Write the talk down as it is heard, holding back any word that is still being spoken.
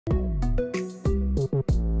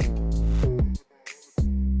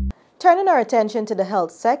Turning our attention to the health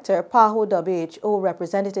sector, PAHO WHO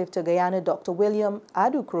representative to Guyana, Dr. William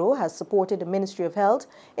Adukro, has supported the Ministry of Health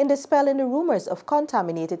in dispelling the rumors of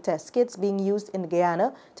contaminated test kits being used in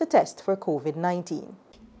Guyana to test for COVID-19.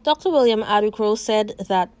 Dr. William Adukro said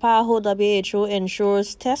that PAHO WHO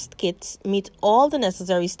ensures test kits meet all the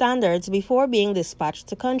necessary standards before being dispatched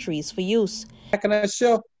to countries for use. I can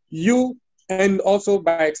assure you, and also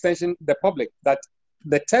by extension the public, that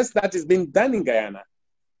the tests that is being done in Guyana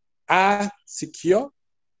are secure,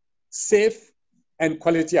 safe, and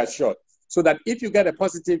quality assured. So that if you get a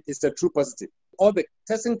positive, it's a true positive. All the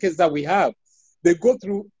testing kits that we have, they go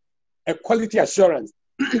through a quality assurance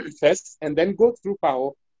first, and then go through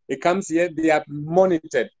PAHO. It comes here, they are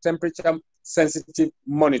monitored, temperature sensitive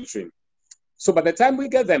monitoring. So by the time we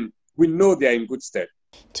get them, we know they are in good stead.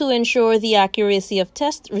 To ensure the accuracy of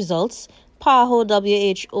test results, PAHO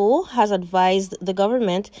WHO has advised the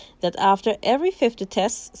government that after every 50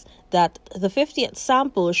 tests, that the 50th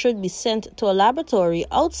sample should be sent to a laboratory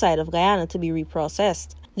outside of Guyana to be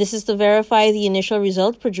reprocessed. This is to verify the initial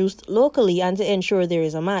result produced locally and to ensure there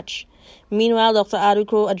is a match. Meanwhile, Dr.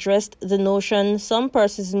 Adukro addressed the notion some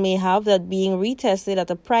persons may have that being retested at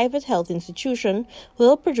a private health institution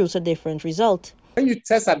will produce a different result. When you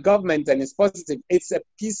test at government and it's positive, it's a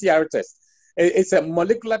PCR test. It's a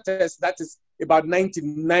molecular test that is about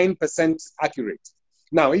 99% accurate.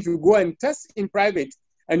 Now, if you go and test in private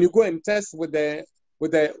and you go and test with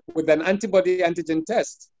an antibody antigen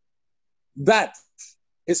test, that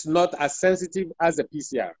is not as sensitive as a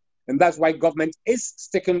PCR. And that's why government is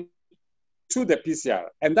sticking to the PCR.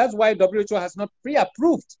 And that's why WHO has not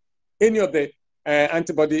pre-approved any of the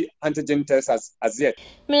antibody antigen tests as yet.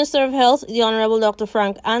 Minister of Health, the Honorable Dr.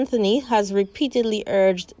 Frank Anthony, has repeatedly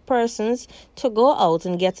urged persons to go out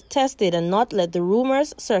and get tested and not let the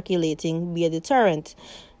rumors circulating be a deterrent.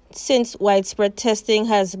 Since widespread testing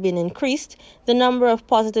has been increased, the number of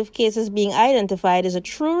positive cases being identified is a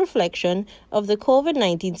true reflection of the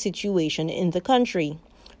COVID-19 situation in the country.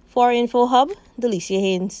 For InfoHub, Delicia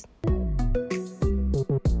Haynes.